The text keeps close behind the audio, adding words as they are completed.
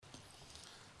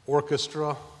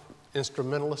orchestra,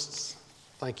 instrumentalists,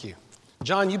 thank you.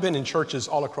 John, you've been in churches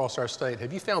all across our state.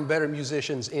 Have you found better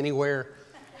musicians anywhere?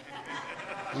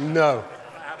 No.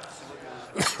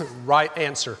 Right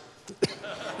answer.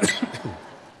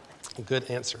 Good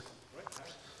answer.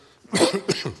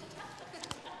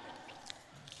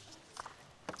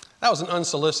 That was an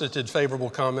unsolicited, favorable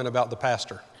comment about the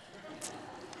pastor.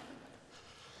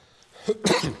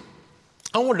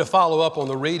 I wanted to follow up on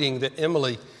the reading that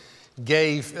Emily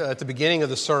gave at the beginning of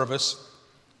the service,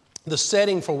 the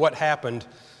setting for what happened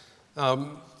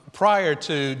prior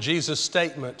to Jesus'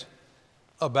 statement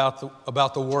about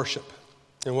the worship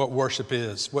and what worship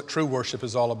is, what true worship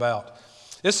is all about.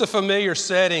 It's a familiar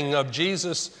setting of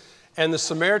Jesus and the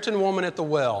Samaritan woman at the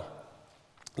well.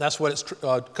 That's what it's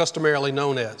customarily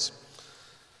known as.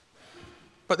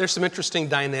 But there's some interesting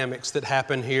dynamics that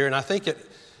happen here, and I think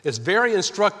it's very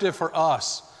instructive for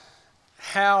us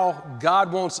how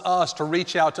God wants us to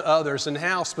reach out to others and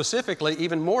how specifically,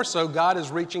 even more so, God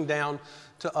is reaching down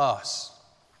to us.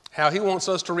 How He wants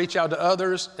us to reach out to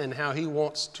others and how He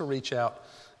wants to reach out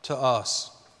to us.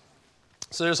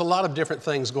 So there's a lot of different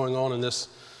things going on in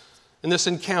this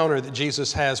encounter that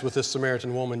Jesus has with this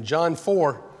Samaritan woman. John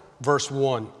 4, verse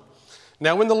 1.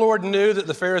 Now when the Lord knew that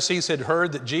the Pharisees had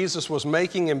heard that Jesus was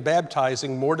making and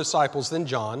baptizing more disciples than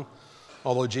John,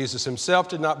 although Jesus himself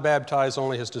did not baptize,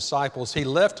 only his disciples, he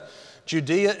left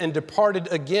Judea and departed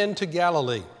again to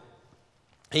Galilee.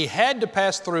 He had to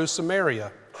pass through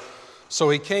Samaria. So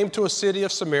he came to a city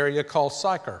of Samaria called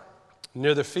Sychar,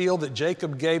 near the field that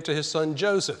Jacob gave to his son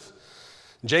Joseph.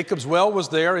 Jacob's well was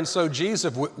there, and so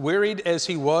Jesus, wearied as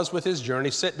he was with his journey,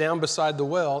 sat down beside the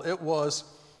well. It was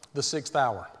the 6th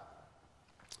hour.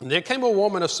 And there came a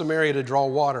woman of Samaria to draw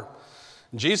water.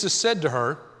 Jesus said to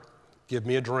her, "Give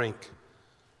me a drink."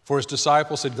 For his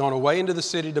disciples had gone away into the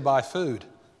city to buy food.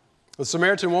 The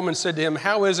Samaritan woman said to him,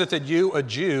 "How is it that you, a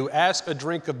Jew, ask a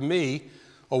drink of me,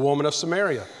 a woman of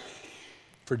Samaria?"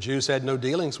 For Jews had no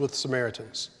dealings with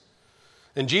Samaritans.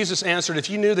 And Jesus answered, "If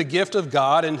you knew the gift of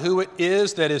God and who it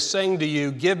is that is saying to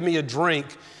you, 'Give me a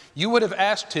drink,' you would have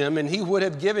asked him, and he would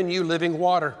have given you living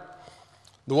water."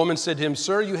 The woman said to him,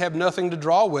 "Sir, you have nothing to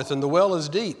draw with, and the well is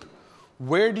deep.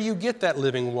 Where do you get that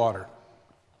living water?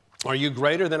 Are you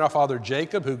greater than our father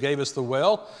Jacob, who gave us the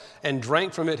well and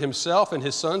drank from it himself and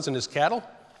his sons and his cattle?"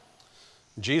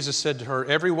 Jesus said to her,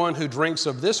 "Everyone who drinks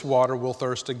of this water will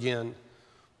thirst again.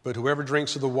 But whoever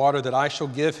drinks of the water that I shall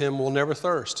give him will never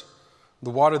thirst. The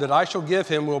water that I shall give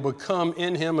him will become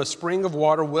in him a spring of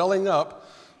water welling up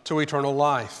to eternal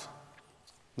life."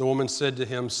 The woman said to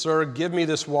him, "Sir, give me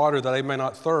this water that I may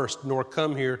not thirst, nor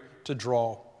come here to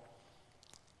draw."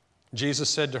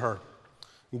 Jesus said to her,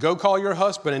 "Go call your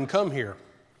husband and come here."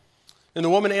 And the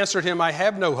woman answered him, "I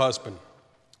have no husband."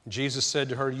 Jesus said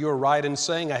to her, "You are right in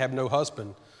saying, 'I have no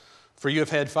husband,' for you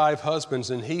have had 5 husbands,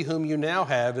 and he whom you now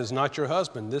have is not your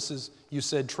husband. This is, you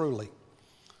said truly."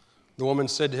 The woman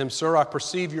said to him, "Sir, I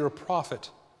perceive you're a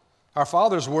prophet. Our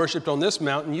fathers worshipped on this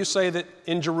mountain. You say that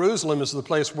in Jerusalem is the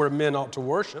place where men ought to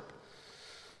worship."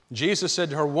 Jesus said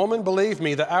to her, "Woman, believe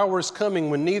me, the hour is coming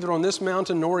when neither on this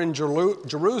mountain nor in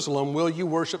Jerusalem will you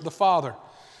worship the Father.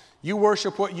 You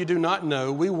worship what you do not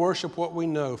know. We worship what we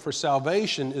know, for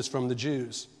salvation is from the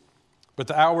Jews. But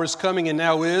the hour is coming, and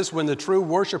now is, when the true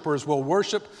worshipers will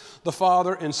worship the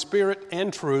Father in spirit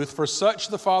and truth, for such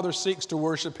the Father seeks to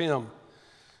worship him.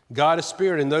 God is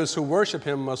spirit, and those who worship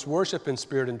him must worship in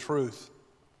spirit and truth."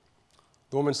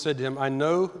 The woman said to him, "I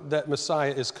know that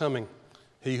Messiah is coming,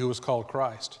 he who is called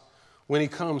Christ. When he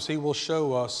comes, he will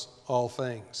show us all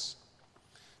things."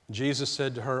 Jesus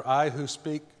said to her, "I who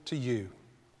speak to you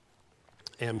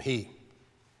am he."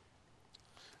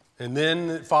 And then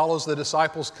it follows the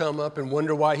disciples come up and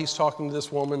wonder why he's talking to this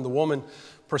woman. The woman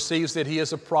perceives that he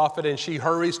is a prophet, and she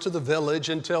hurries to the village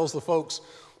and tells the folks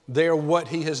there what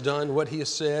he has done, what he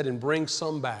has said, and brings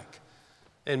some back.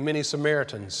 And many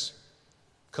Samaritans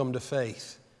come to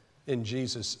faith in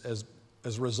Jesus as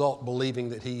a result, believing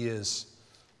that he is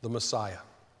the Messiah.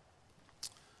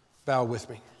 Bow with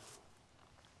me.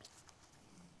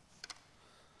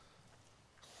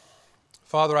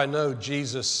 Father, I know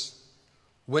Jesus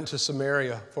went to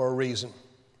Samaria for a reason.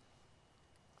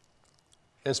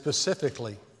 And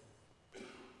specifically,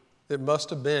 it must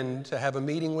have been to have a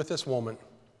meeting with this woman,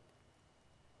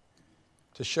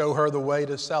 to show her the way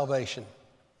to salvation,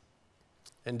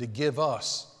 and to give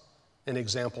us an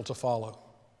example to follow.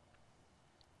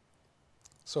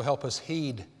 So help us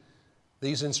heed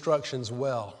these instructions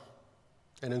well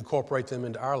and incorporate them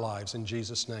into our lives in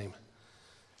Jesus' name.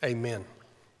 Amen.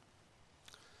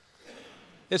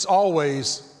 It's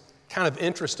always kind of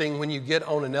interesting when you get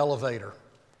on an elevator,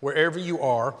 wherever you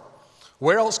are,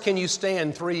 Where else can you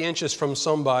stand 3 inches from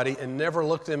somebody and never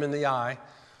look them in the eye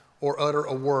or utter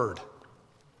a word?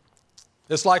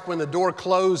 It's like when the door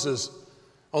closes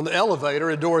on the elevator,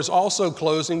 a door is also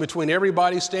closing between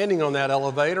everybody standing on that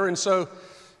elevator. And so,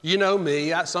 you know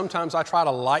me, sometimes I try to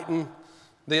lighten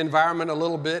the environment a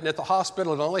little bit. And at the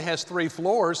hospital, it only has 3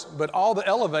 floors, but all the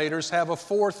elevators have a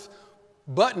 4th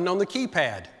button on the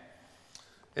keypad.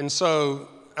 And so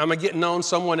I'm getting known,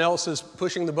 someone else is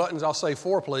pushing the buttons, I'll say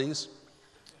 4, please.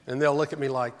 And they'll look at me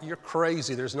like, you're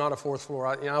crazy, there's not a 4th floor.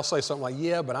 I'll say something like,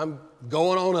 yeah, but I'm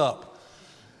going on up.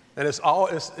 And it's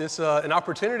an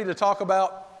opportunity to talk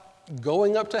about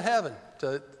going up to heaven,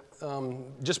 to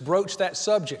just broach that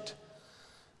subject.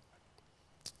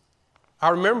 I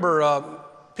remember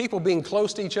people being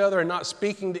close to each other and not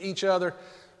speaking to each other.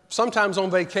 Sometimes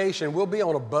on vacation, we'll be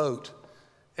on a boat,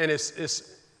 and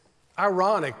it's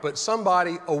ironic, but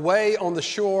somebody away on the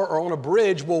shore or on a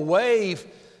bridge will wave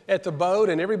at the boat,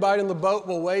 and everybody on the boat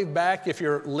will wave back if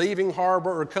you're leaving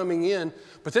harbor or coming in.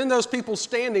 But then those people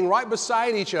standing right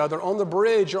beside each other on the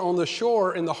bridge or on the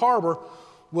shore in the harbor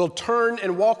will turn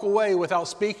and walk away without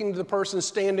speaking to the person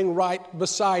standing right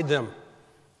beside them.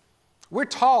 We're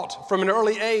taught from an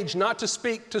early age not to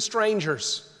speak to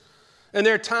strangers. And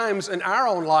there are times in our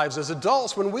own lives as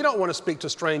adults when we don't want to speak to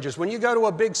strangers. When you go to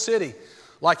a big city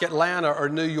like Atlanta or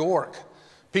New York,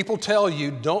 people tell you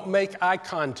don't make eye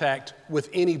contact with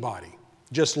anybody.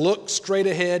 Just look straight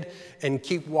ahead and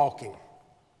keep walking.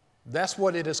 That's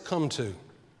what it has come to.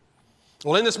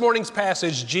 Well, in this morning's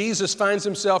passage, Jesus finds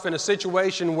himself in a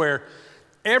situation where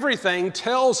everything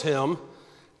tells him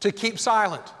to keep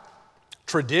silent.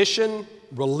 Tradition,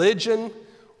 religion,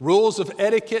 rules of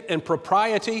etiquette and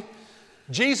propriety.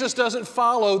 Jesus doesn't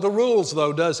follow the rules,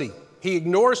 though, does he? He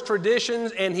ignores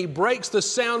traditions and he breaks the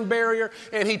sound barrier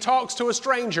and he talks to a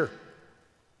stranger.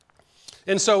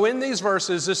 And so in these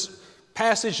verses, this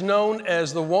passage known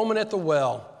as the woman at the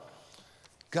well,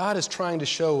 God is trying to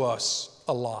show us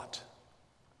a lot.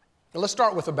 Now let's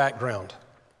start with the background.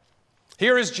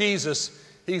 Here is Jesus.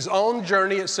 He's on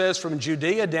journey, it says, from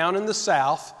Judea down in the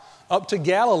south up to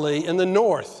Galilee in the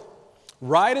north.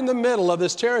 Right in the middle of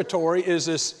this territory is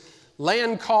this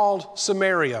land called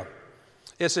Samaria.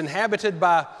 It's inhabited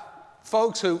by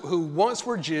folks who once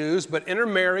were Jews but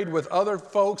intermarried with other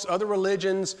folks, other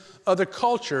religions, other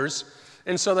cultures,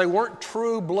 and so they weren't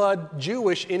true blood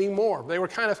Jewish anymore. They were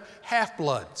kind of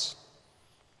half-bloods.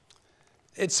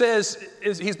 It says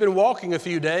he's been walking a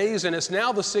few days, and it's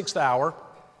now the 6th hour.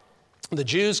 The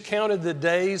Jews counted the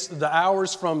days, the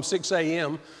hours from 6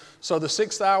 a.m., so the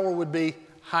 6th hour would be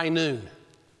high noon,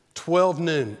 12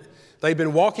 noon. They've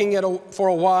been walking for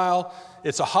a while.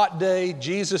 It's a hot day.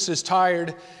 Jesus is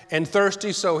tired and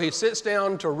thirsty, so he sits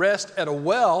down to rest at a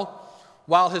well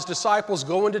while his disciples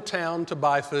go into town to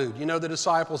buy food. You know the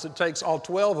disciples, it takes all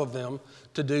 12 of them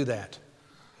to do that.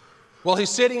 Well,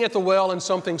 he's sitting at the well and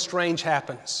something strange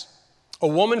happens. A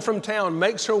woman from town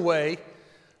makes her way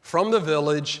from the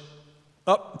village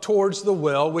up towards the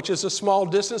well, which is a small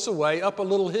distance away, up a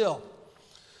little hill.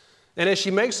 And as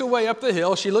she makes her way up the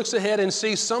hill, she looks ahead and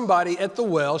sees somebody at the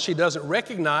well she doesn't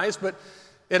recognize, but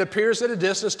it appears at a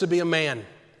distance to be a man.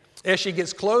 As she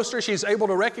gets closer, she's able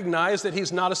to recognize that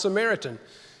he's not a Samaritan.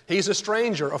 He's a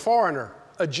stranger, a foreigner,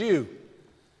 a Jew.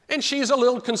 And she's a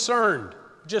little concerned,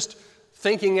 just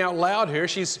thinking out loud here.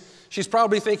 She's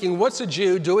probably thinking, what's a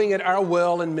Jew doing at our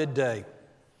well in midday?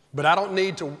 But I don't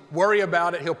need to worry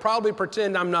about it. He'll probably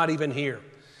pretend I'm not even here.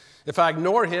 If I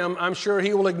ignore him, I'm sure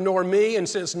he will ignore me. And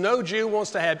since no Jew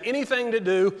wants to have anything to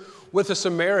do with a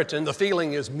Samaritan, the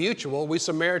feeling is mutual. We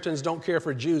Samaritans don't care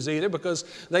for Jews either because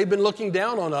they've been looking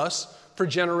down on us for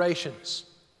generations.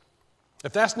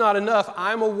 If that's not enough,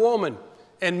 I'm a woman,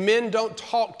 and men don't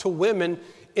talk to women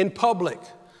in public.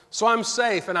 So I'm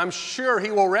safe, and I'm sure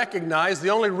he will recognize the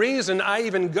only reason I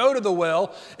even go to the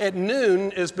well at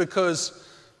noon is because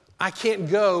I can't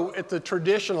go at the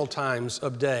traditional times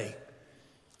of day.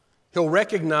 He'll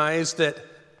recognize that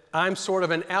I'm sort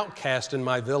of an outcast in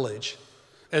my village,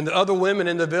 and the other women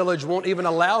in the village won't even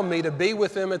allow me to be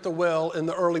with them at the well in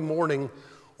the early morning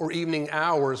or evening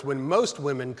hours when most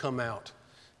women come out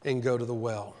and go to the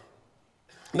well.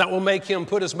 That will make him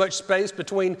put as much space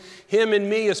between him and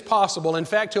me as possible. In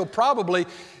fact, he'll probably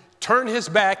turn his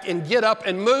back and get up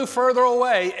and move further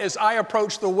away as I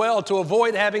approach the well to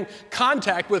avoid having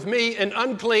contact with me, an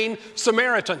unclean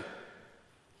Samaritan.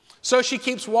 So she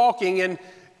keeps walking, and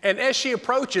as she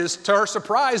approaches, to her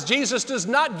surprise, Jesus does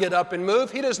not get up and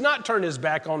move. He does not turn his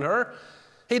back on her.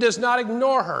 He does not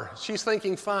ignore her. She's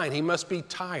thinking, fine, he must be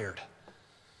tired.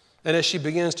 And as she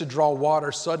begins to draw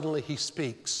water, suddenly he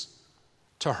speaks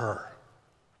to her.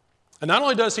 And not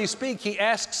only does he speak, he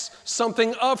asks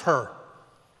something of her.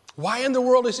 Why in the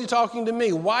world is he talking to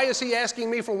me? Why is he asking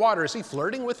me for water? Is he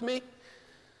flirting with me?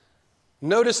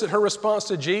 Notice that her response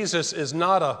to Jesus is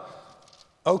not a,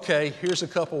 okay, here's a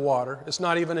cup of water. It's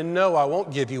not even a no, I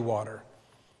won't give you water.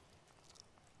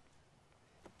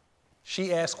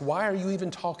 She asks, why are you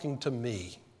even talking to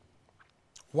me?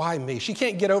 Why me? She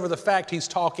can't get over the fact he's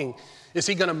talking. Is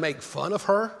he going to make fun of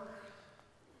her?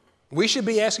 We should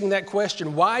be asking that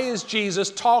question. Why is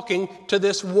Jesus talking to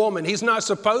this woman? He's not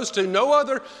supposed to. No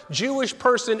other Jewish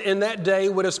person in that day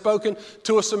would have spoken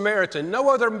to a Samaritan. No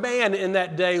other man in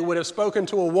that day would have spoken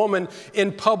to a woman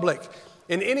in public.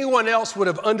 And anyone else would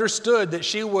have understood that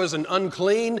she was an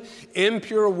unclean,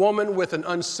 impure woman with an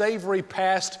unsavory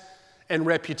past and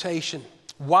reputation.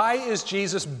 Why is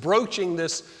Jesus broaching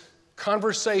this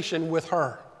conversation with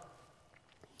her?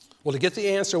 Well, to get the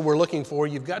answer we're looking for,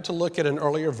 you've got to look at an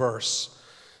earlier verse.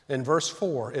 In verse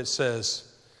 4, it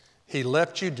says, he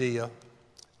left Judea,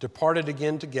 departed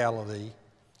again to Galilee,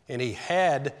 and he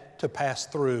had to pass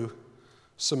through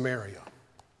Samaria.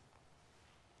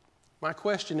 My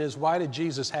question is, why did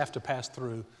Jesus have to pass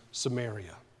through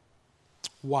Samaria?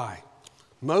 Why?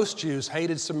 Most Jews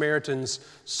hated Samaritans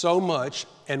so much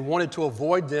and wanted to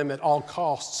avoid them at all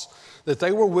costs that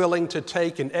they were willing to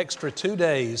take an extra 2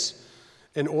 days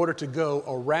in order to go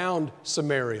around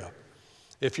Samaria.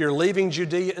 If you're leaving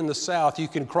Judea in the south, you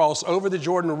can cross over the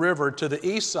Jordan River to the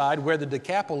east side where the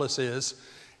Decapolis is,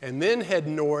 and then head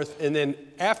north, and then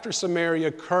after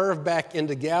Samaria, curve back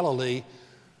into Galilee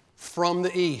from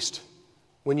the east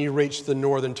when you reach the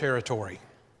northern territory.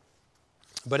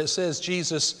 But it says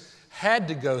Jesus had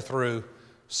to go through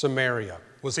Samaria.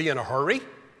 Was he in a hurry?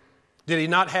 Did he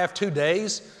not have 2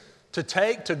 days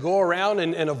to go around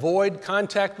and avoid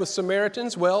contact with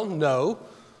Samaritans? Well, no,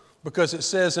 because it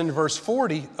says in verse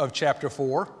 40 of chapter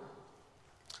 4,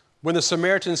 when the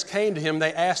Samaritans came to him,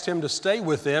 they asked him to stay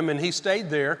with them, and he stayed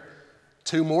there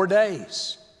 2 more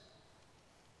days.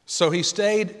 So he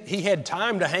had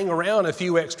time to hang around a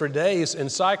few extra days in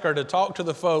Sychar to talk to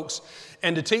the folks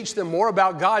and to teach them more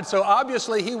about God. So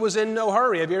obviously he was in no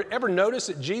hurry. Have you ever noticed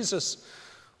that Jesus,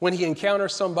 when he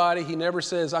encounters somebody, he never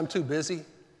says, I'm too busy?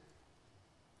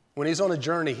 When he's on a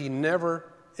journey, he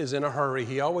never is in a hurry.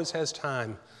 He always has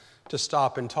time to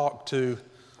stop and talk to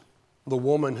the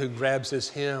woman who grabs his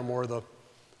hem or the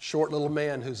short little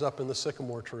man who's up in the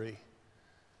sycamore tree.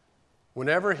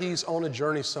 Whenever he's on a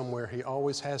journey somewhere, he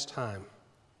always has time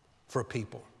for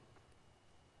people.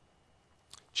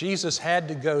 Jesus had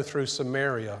to go through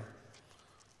Samaria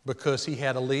because he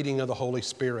had a leading of the Holy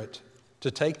Spirit to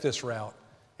take this route,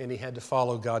 and he had to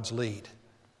follow God's lead.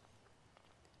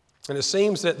 And it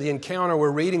seems that the encounter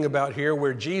we're reading about here,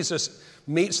 where Jesus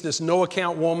meets this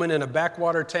no-account woman in a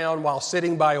backwater town while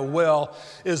sitting by a well,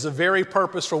 is the very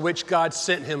purpose for which God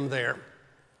sent him there.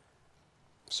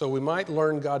 So we might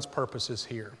learn God's purposes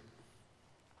here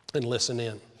and listen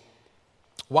in.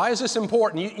 Why is this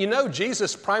important? You know,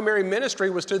 Jesus' primary ministry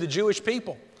was to the Jewish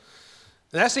people.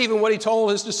 And that's even what he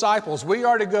told his disciples. We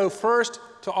are to go first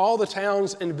to all the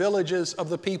towns and villages of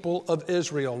the people of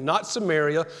Israel, not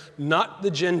Samaria, not the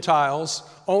Gentiles,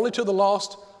 only to the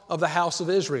lost of the house of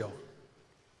Israel.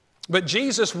 But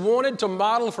Jesus wanted to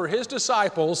model for his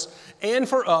disciples and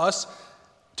for us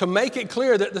to make it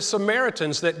clear that the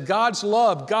Samaritans, that God's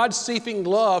love, God's seeking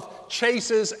love,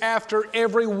 chases after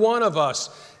every one of us.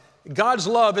 God's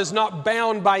love is not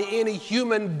bound by any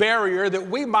human barrier that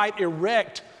we might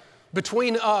erect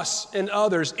between us and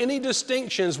others, any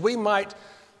distinctions we might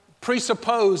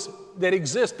presuppose that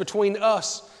exist between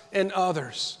us and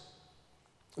others.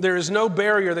 There is no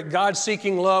barrier that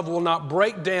God-seeking love will not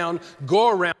break down, go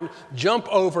around, jump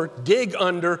over, dig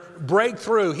under, break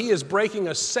through. He is breaking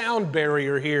a sound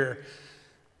barrier here.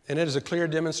 And it is a clear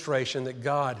demonstration that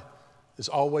God is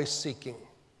always seeking.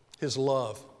 His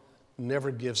love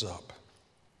never gives up.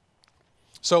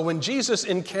 So when Jesus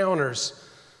encounters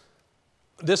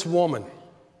this woman,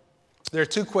 there are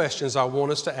 2 questions I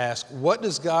want us to ask. What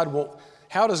does God want?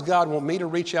 How does God want me to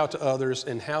reach out to others,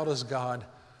 and how does God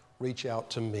reach out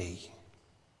to me?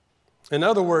 In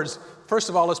other words, first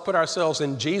of all, let's put ourselves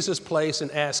in Jesus' place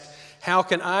and ask, how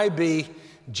can I be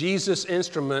Jesus'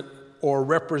 instrument or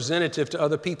representative to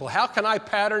other people? How can I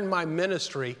pattern my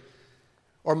ministry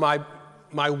or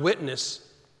my witness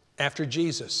after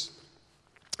Jesus?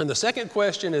 And the second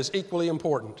question is equally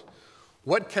important.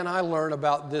 What can I learn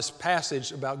about this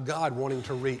passage about God wanting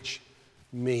to reach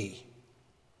me?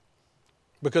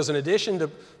 Because in addition to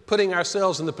putting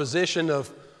ourselves in the position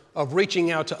of reaching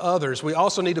out to others, we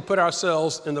also need to put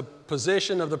ourselves in the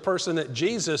position of the person that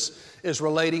Jesus is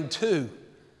relating to,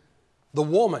 the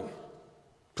woman.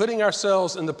 Putting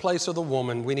ourselves in the place of the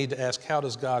woman, we need to ask, how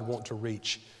does God want to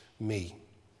reach me?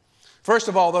 First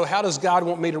of all, though, how does God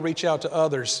want me to reach out to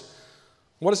others?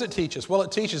 What does it teach us? Well,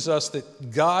 it teaches us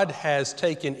that God has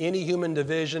taken any human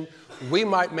division we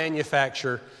might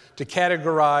manufacture to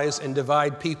categorize and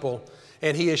divide people,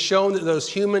 and He has shown that those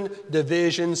human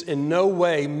divisions in no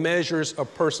way measures a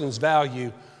person's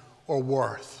value or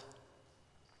worth.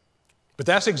 But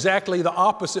that's exactly the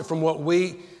opposite from what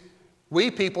we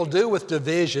people do with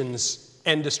divisions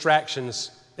and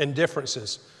distractions and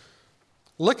differences.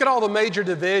 Look at all the major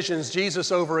divisions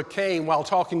Jesus overcame while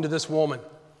talking to this woman.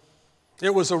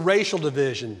 It was a racial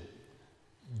division,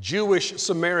 Jewish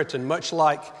Samaritan, much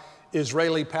like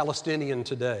Israeli-Palestinian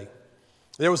today.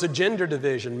 There was a gender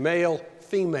division,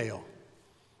 male-female.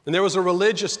 And there was a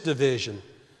religious division,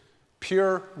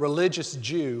 pure religious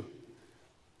Jew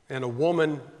and a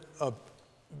woman of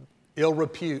ill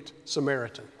repute,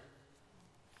 Samaritan.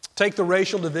 Take the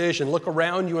racial division. Look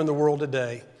around you in the world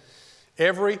today.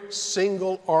 Every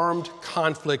single armed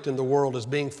conflict in the world is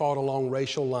being fought along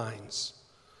racial lines,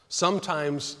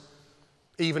 sometimes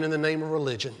even in the name of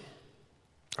religion.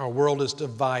 Our world is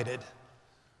divided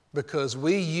because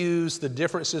we use the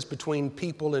differences between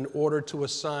people in order to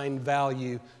assign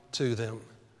value to them.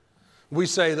 We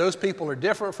say those people are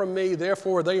different from me,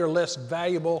 therefore they are less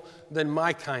valuable than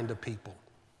my kind of people.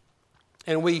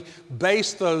 And we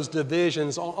base those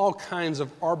divisions on all kinds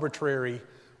of arbitrary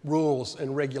rules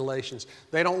and regulations.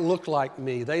 They don't look like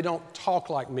me. They don't talk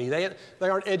like me. They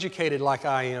aren't educated like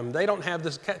I am. They don't have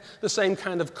the same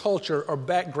kind of culture or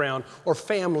background or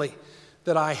family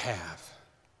that I have.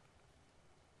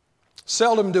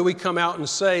 Seldom do we come out and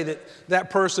say that that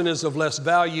person is of less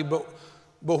value, but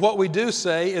what we do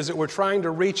say is that we're trying to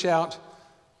reach out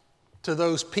to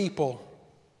those people,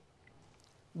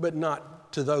 but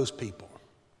not to those people.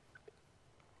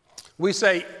 We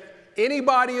say,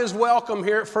 anybody is welcome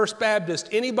here at First Baptist.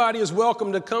 Anybody is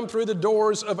welcome to come through the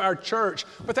doors of our church.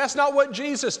 But that's not what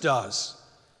Jesus does.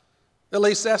 At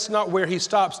least that's not where He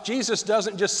stops. Jesus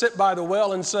doesn't just sit by the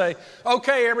well and say,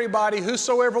 okay, everybody,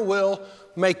 whosoever will,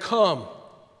 may come.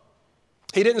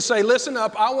 He didn't say, listen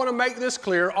up, I want to make this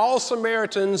clear. All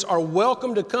Samaritans are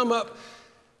welcome to come up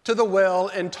to the well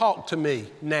and talk to me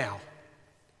now.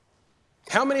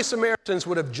 How many Samaritans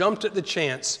would have jumped at the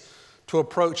chance to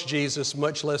approach Jesus,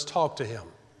 much less talk to Him?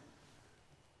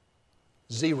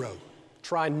 Zero.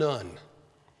 Try none.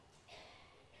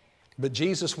 But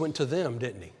Jesus went to them,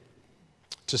 didn't He?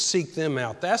 To seek them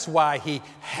out. That's why He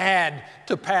had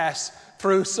to pass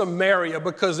through Samaria,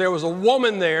 because there was a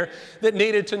woman there that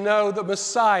needed to know the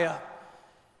Messiah.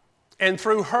 And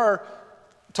through her,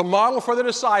 to model for the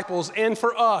disciples and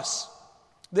for us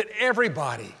that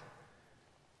everybody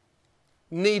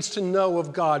needs to know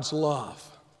of God's love.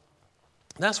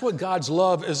 That's what God's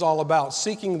love is all about,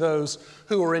 seeking those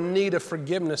who are in need of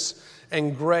forgiveness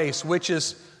and grace, which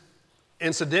is,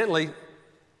 incidentally,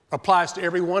 applies to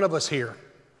every one of us here,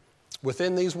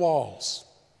 within these walls,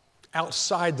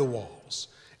 outside the walls.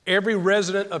 Every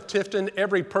resident of Tifton,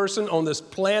 every person on this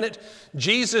planet,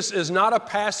 Jesus is not a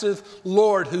passive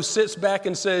Lord who sits back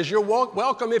and says, you're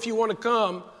welcome if you want to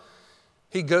come.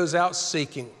 He goes out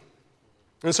seeking.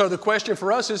 And so the question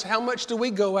for us is, how much do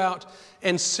we go out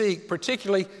and seek,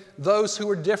 particularly those who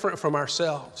are different from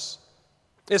ourselves?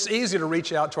 It's easy to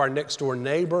reach out to our next door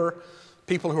neighbor,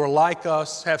 people who are like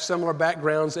us, have similar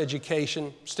backgrounds,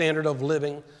 education, standard of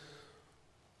living.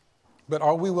 But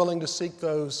are we willing to seek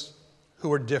those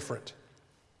who are different?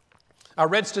 I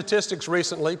read statistics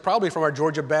recently, probably from our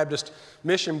Georgia Baptist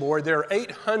Mission Board. There are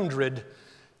 800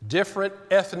 different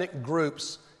ethnic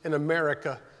groups in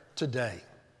America today.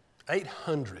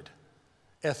 800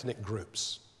 ethnic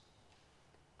groups.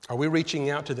 Are we reaching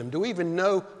out to them? Do we even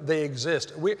know they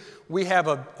exist? We have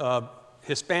a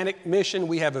Hispanic mission.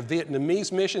 We have a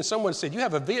Vietnamese mission. Someone said, you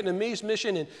have a Vietnamese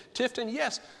mission in Tifton?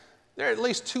 Yes, there are at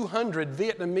least 200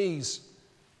 Vietnamese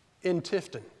in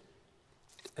Tifton.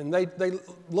 And they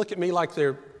look at me like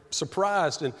they're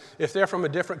surprised. And if they're from a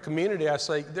different community, I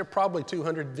say, there are probably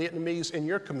 200 Vietnamese in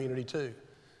your community too.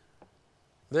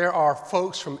 There are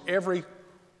folks from every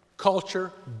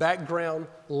culture, background,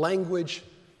 language,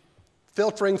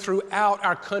 filtering throughout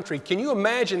our country. Can you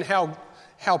imagine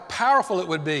how powerful it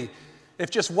would be if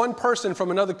just one person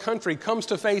from another country comes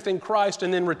to faith in Christ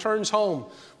and then returns home,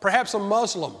 perhaps a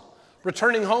Muslim,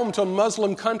 returning home to a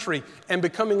Muslim country and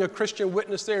becoming a Christian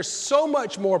witness there? So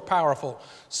much more powerful,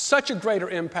 such a greater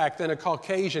impact than a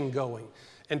Caucasian going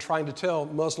and trying to tell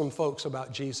Muslim folks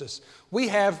about Jesus. We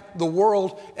have the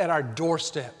world at our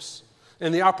doorsteps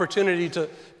and the opportunity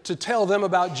to tell them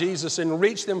about Jesus and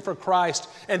reach them for Christ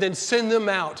and then send them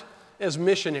out as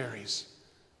missionaries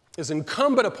is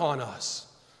incumbent upon us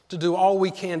to do all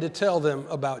we can to tell them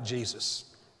about Jesus.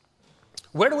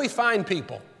 Where do we find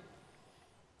people?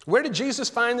 Where did Jesus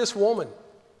find this woman?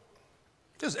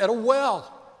 It was at a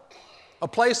well, a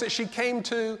place that she came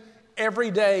to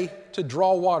every day to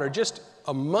draw water, just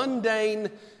a mundane,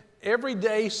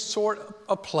 everyday sort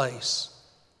of place.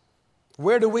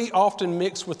 Where do we often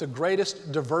mix with the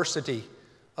greatest diversity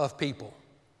of people?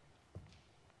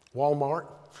 Walmart,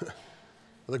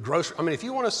 the grocery. I mean, if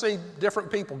you want to see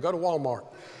different people, go to Walmart.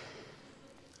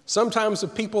 Sometimes the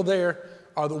people there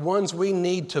are the ones we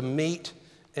need to meet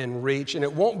and reach, and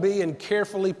it won't be in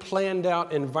carefully planned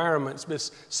out environments, but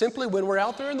simply when we're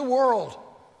out there in the world,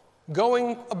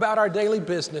 going about our daily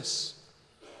business,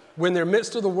 when they're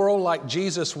midst of the world like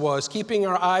Jesus was, keeping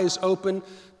our eyes open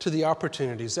to the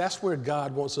opportunities. That's where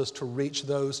God wants us to reach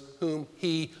those whom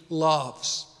He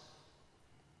loves.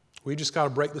 We just got to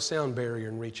break the sound barrier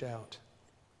and reach out.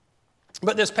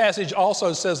 But this passage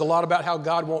also says a lot about how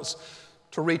God wants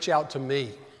to reach out to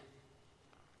me.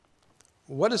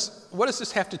 What does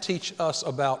this have to teach us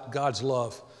about God's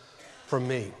love for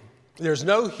me? There's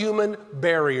no human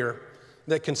barrier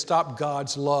that can stop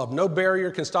God's love. No barrier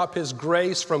can stop His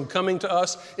grace from coming to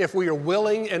us if we are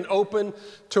willing and open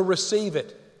to receive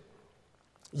it.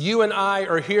 You and I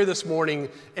are here this morning,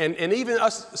 and even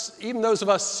those of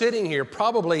us sitting here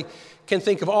probably can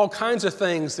think of all kinds of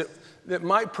things that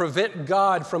might prevent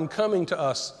God from coming to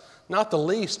us. Not the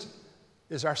least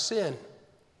is our sin.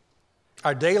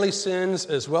 Our daily sins,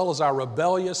 as well as our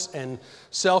rebellious and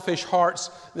selfish hearts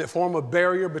that form a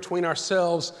barrier between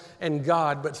ourselves and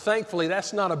God. But thankfully,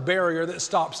 that's not a barrier that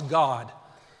stops God.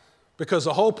 Because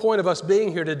the whole point of us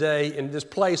being here today in this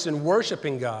place and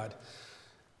worshiping God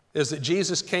is that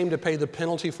Jesus came to pay the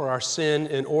penalty for our sin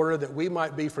in order that we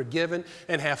might be forgiven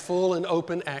and have full and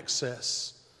open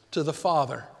access to the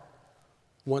Father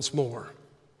once more.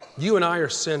 You and I are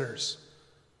sinners.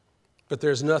 But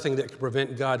there's nothing that can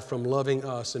prevent God from loving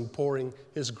us and pouring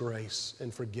His grace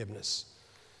and forgiveness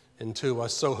into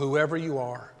us. So whoever you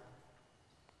are,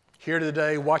 here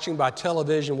today, watching by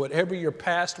television, whatever your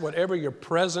past, whatever your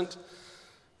present,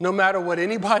 no matter what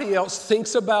anybody else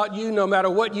thinks about you, no matter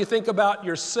what you think about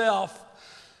yourself,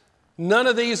 none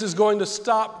of these is going to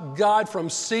stop God from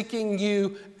seeking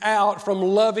you out, from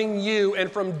loving you, and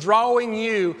from drawing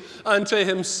you unto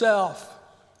Himself.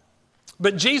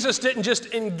 But Jesus didn't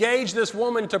just engage this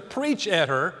woman to preach at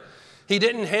her. He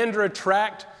didn't hand her a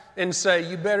tract and say,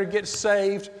 you better get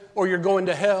saved or you're going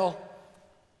to hell.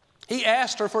 He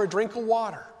asked her for a drink of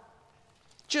water.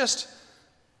 Just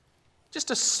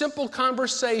a simple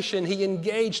conversation he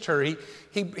engaged her.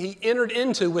 He entered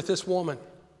into with this woman.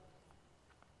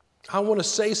 I want to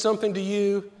say something to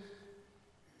you.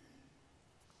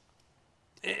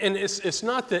 And it's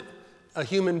not that a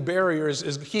human barrier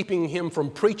is keeping him from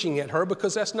preaching at her,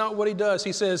 because that's not what he does.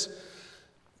 He says,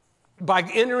 by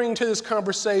entering into this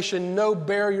conversation, no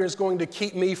barrier is going to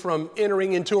keep me from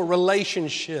entering into a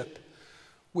relationship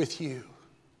with you.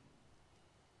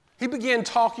 He began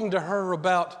talking to her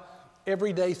about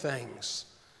everyday things,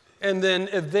 and then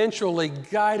eventually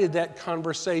guided that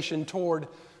conversation toward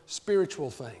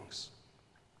spiritual things.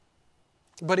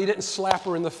 But he didn't slap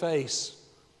her in the face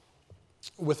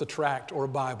with a tract or a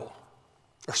Bible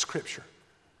or Scripture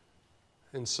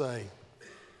and say,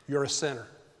 you're a sinner,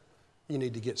 you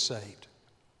need to get saved.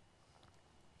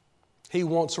 He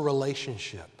wants a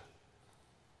relationship.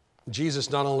 Jesus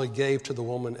not only gave to the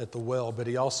woman at the well, but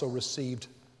He also received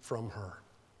from her.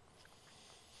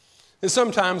 And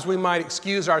sometimes we might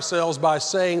excuse ourselves by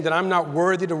saying that I'm not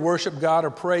worthy to worship God or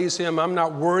praise Him. I'm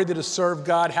not worthy to serve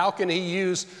God. How can He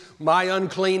use my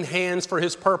unclean hands for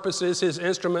His purposes, His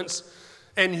instruments?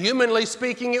 And humanly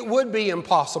speaking, it would be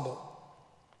impossible.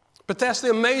 But that's the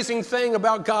amazing thing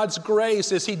about God's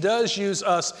grace, is He does use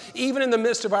us. Even in the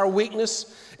midst of our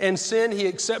weakness and sin, He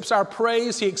accepts our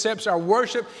praise, He accepts our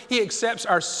worship, He accepts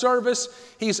our service.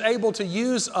 He's able to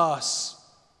use us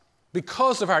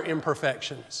because of our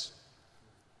imperfections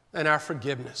and our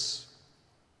forgiveness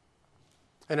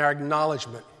and our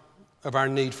acknowledgement of our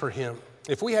need for Him.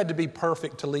 If we had to be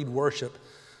perfect to lead worship,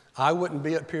 I wouldn't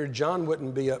be up here, John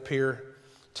wouldn't be up here,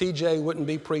 TJ wouldn't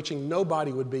be preaching,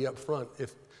 nobody would be up front.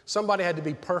 If somebody had to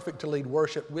be perfect to lead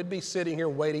worship, we'd be sitting here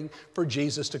waiting for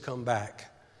Jesus to come back,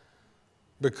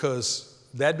 because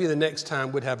that'd be the next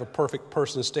time we'd have a perfect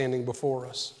person standing before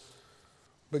us.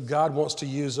 But God wants to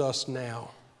use us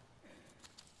now,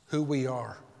 who we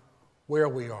are, where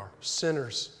we are,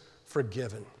 sinners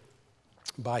forgiven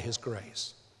by His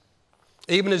grace.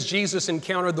 Even as Jesus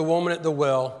encountered the woman at the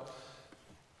well,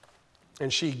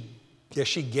 and she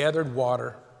gathered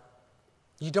water.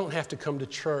 You don't have to come to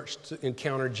church to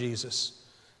encounter Jesus.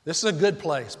 This is a good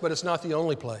place, but it's not the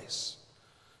only place.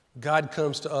 God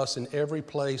comes to us in every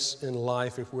place in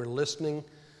life if we're listening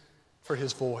for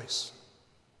His voice.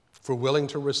 If we're willing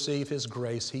to receive His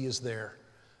grace, He is there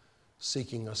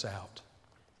seeking us out.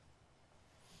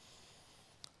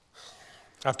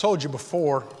 I've told you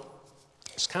before,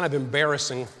 it's kind of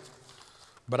embarrassing,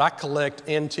 but I collect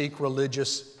antique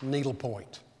religious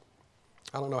needlepoint.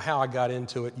 I don't know how I got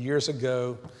into it. Years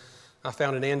ago, I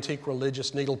found an antique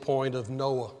religious needlepoint of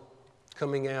Noah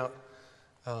coming out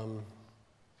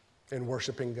and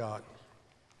worshiping God.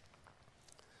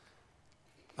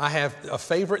 I have a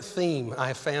favorite theme I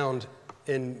have found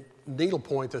in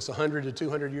needlepoint that's 100 to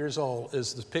 200 years old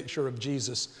is the picture of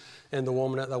Jesus and the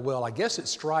woman at the well. I guess it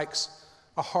strikes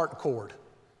a heart chord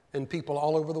in people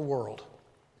all over the world.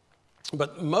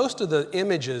 But most of the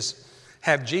images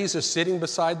have Jesus sitting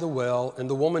beside the well and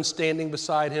the woman standing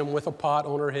beside him with a pot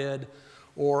on her head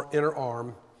or in her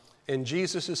arm, and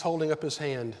Jesus is holding up his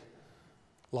hand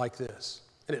like this.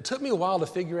 And it took me a while to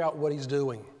figure out what he's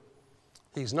doing.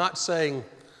 He's not saying,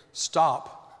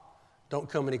 stop, don't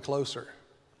come any closer.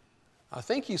 I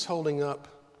think he's holding up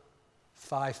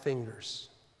 5 fingers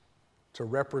to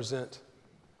represent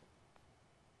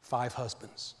 5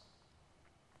 husbands.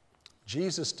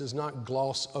 Jesus does not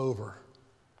gloss over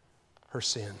her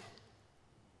sin.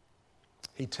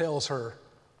 He tells her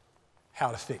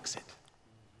how to fix it.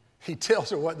 He tells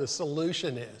her what the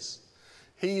solution is.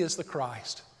 He is the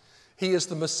Christ. He is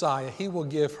the Messiah. He will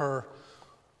give her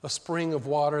a spring of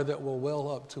water that will well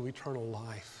up to eternal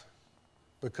life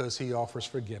because He offers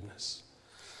forgiveness.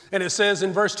 And it says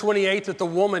in verse 28 that the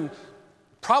woman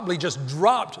probably just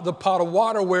dropped the pot of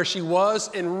water where she was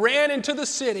and ran into the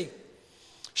city.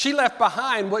 She left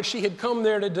behind what she had come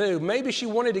there to do. Maybe she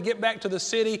wanted to get back to the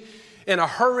city in a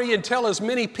hurry and tell as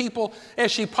many people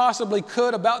as she possibly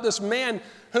could about this man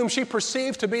whom she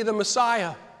perceived to be the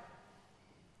Messiah.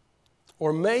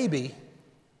 Or maybe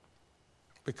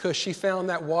because she found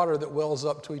that water that wells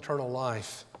up to eternal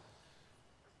life,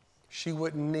 she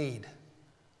wouldn't need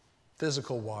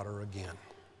physical water again.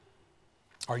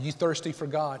 Are you thirsty for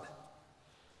God?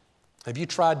 Have you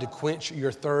tried to quench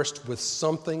your thirst with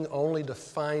something only to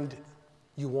find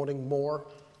you wanting more?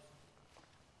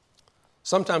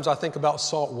 Sometimes I think about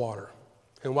salt water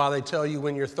and why they tell you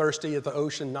when you're thirsty at the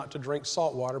ocean not to drink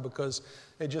salt water because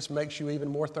it just makes you even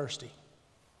more thirsty.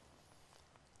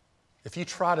 If you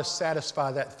try to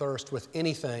satisfy that thirst with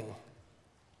anything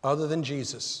other than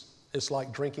Jesus, it's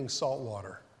like drinking salt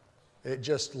water. It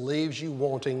just leaves you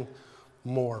wanting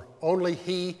more. Only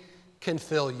He can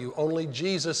fill you. Only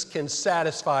Jesus can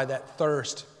satisfy that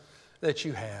thirst that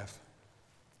you have.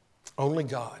 Only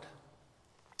God.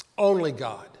 Only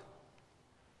God.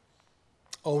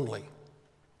 Only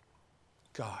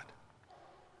God.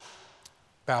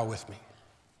 Bow with me.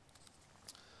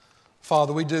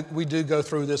 Father, we do go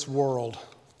through this world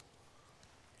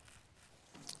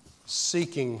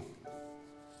seeking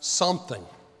something,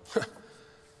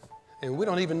 and we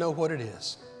don't even know what it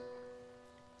is.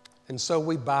 And so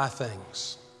we buy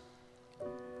things,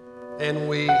 and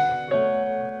we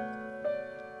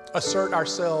assert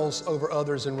ourselves over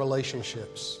others in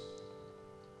relationships.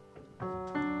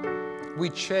 We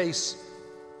chase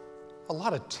a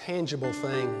lot of tangible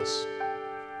things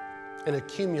and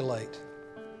accumulate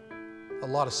a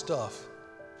lot of stuff.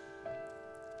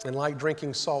 And like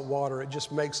drinking salt water, it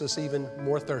just makes us even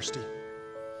more thirsty.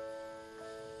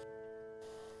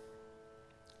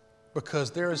 Because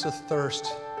there is a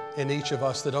thirst in each of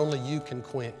us that only You can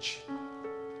quench.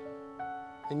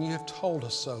 And You have told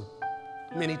us so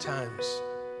many times,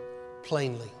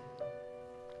 plainly.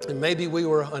 And maybe we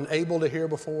were unable to hear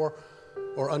before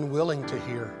or unwilling to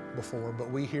hear before,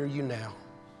 but we hear You now.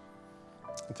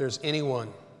 If there's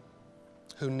anyone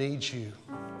who needs You,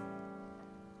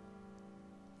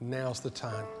 now's the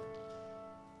time.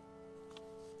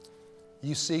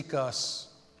 You seek us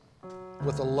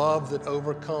with a love that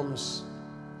overcomes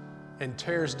and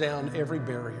tears down every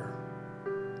barrier,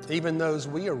 even those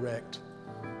we erect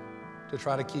to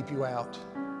try to keep You out.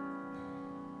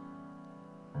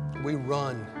 We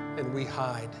run and we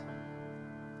hide,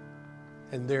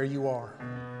 and there You are.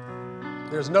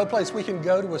 There's no place we can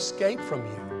go to escape from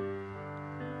You.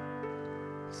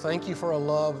 Thank You for a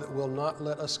love that will not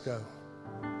let us go,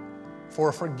 for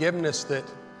a forgiveness that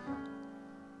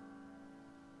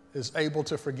is able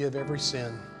to forgive every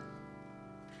sin,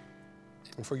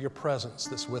 and for Your presence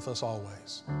that's with us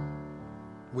always.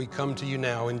 We come to You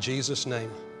now in Jesus'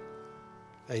 name.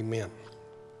 Amen.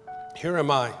 Here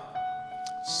am I.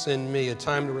 Send me. A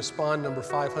time to respond, number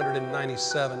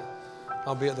 597.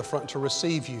 I'll be at the front to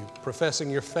receive you, professing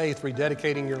your faith,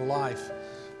 rededicating your life.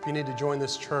 If you need to join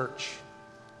this church,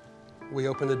 we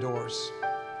open the doors.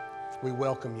 We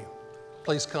welcome you.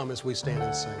 Please come as we stand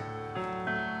and sing.